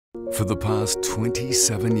For the past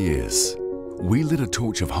 27 years, we lit a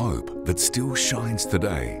torch of hope that still shines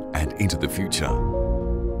today and into the future.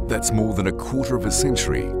 That's more than a quarter of a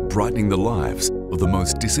century brightening the lives of the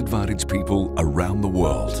most disadvantaged people around the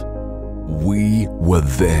world. We were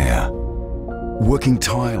there, working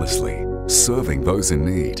tirelessly, serving those in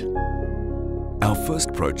need. Our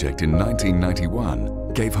first project in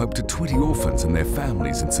 1991 gave hope to 20 orphans and their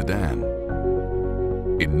families in Sudan.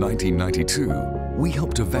 In 1992, we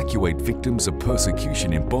helped evacuate victims of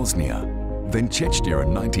persecution in Bosnia, then Chechnya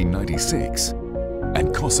in 1996,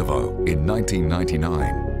 and Kosovo in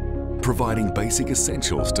 1999, providing basic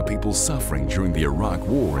essentials to people suffering during the Iraq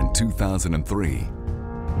War in 2003,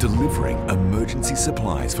 delivering emergency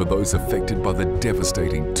supplies for those affected by the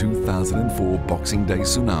devastating 2004 Boxing Day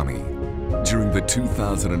tsunami. During the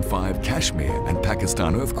 2005 Kashmir and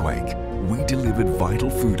Pakistan earthquake, we delivered vital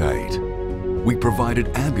food aid. We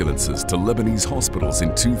provided ambulances to Lebanese hospitals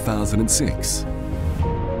in 2006.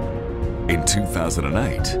 In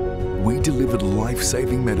 2008, we delivered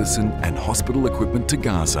life-saving medicine and hospital equipment to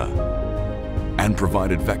Gaza and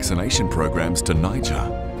provided vaccination programs to Niger.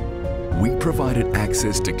 We provided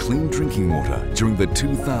access to clean drinking water during the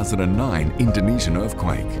 2009 Indonesian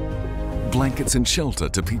earthquake, blankets and shelter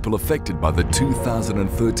to people affected by the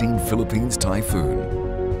 2013 Philippines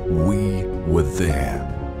typhoon. We were there,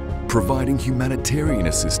 providing humanitarian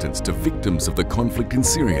assistance to victims of the conflict in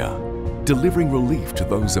Syria, delivering relief to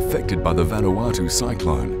those affected by the Vanuatu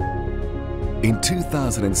cyclone. In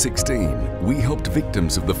 2016, we helped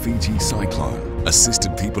victims of the Fiji cyclone,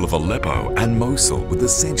 assisted people of Aleppo and Mosul with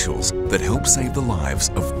essentials that help save the lives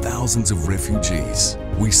of thousands of refugees.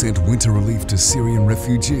 We sent winter relief to Syrian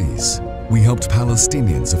refugees. We helped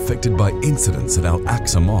Palestinians affected by incidents at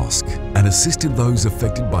Al-Aqsa Mosque and assisted those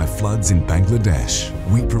affected by floods in Bangladesh.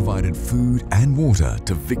 We provided food and water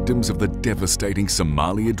to victims of the devastating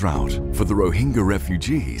Somalia drought. For the Rohingya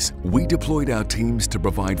refugees, we deployed our teams to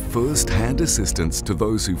provide first-hand assistance to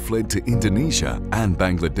those who fled to Indonesia and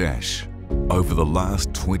Bangladesh. Over the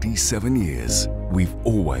last 27 years, we've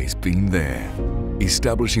always been there,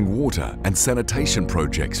 establishing water and sanitation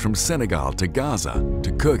projects from Senegal to Gaza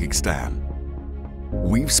to Kyrgyzstan.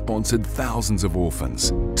 We've sponsored thousands of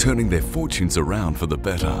orphans, turning their fortunes around for the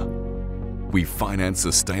better. We've financed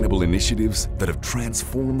sustainable initiatives that have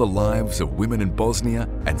transformed the lives of women in Bosnia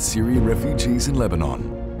and Syrian refugees in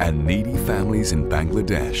Lebanon and needy families in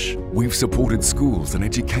Bangladesh. We've supported schools and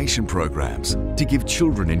education programs to give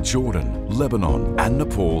children in Jordan, Lebanon and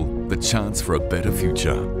Nepal the chance for a better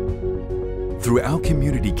future. Through our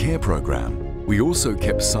community care program, we also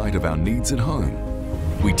kept sight of our needs at home.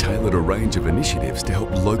 We tailored a range of initiatives to help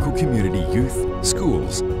local community youth,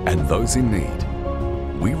 schools and those in need.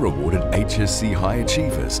 We rewarded HSC high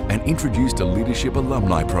achievers and introduced a leadership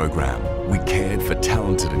alumni program. We cared for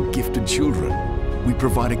talented and gifted children. We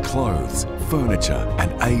provided clothes, furniture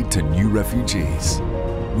and aid to new refugees.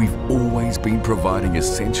 We've always been providing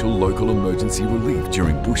essential local emergency relief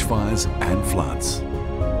during bushfires and floods.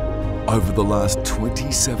 Over the last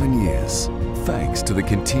 27 years, thanks to the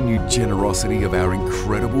continued generosity of our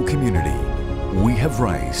incredible community, we have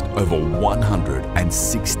raised over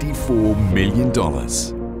 $164 million,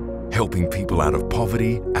 helping people out of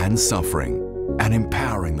poverty and suffering and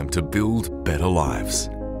empowering them to build better lives.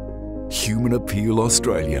 Human Appeal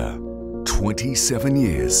Australia, 27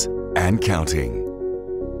 years and counting.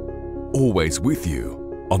 Always with you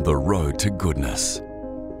on the road to goodness.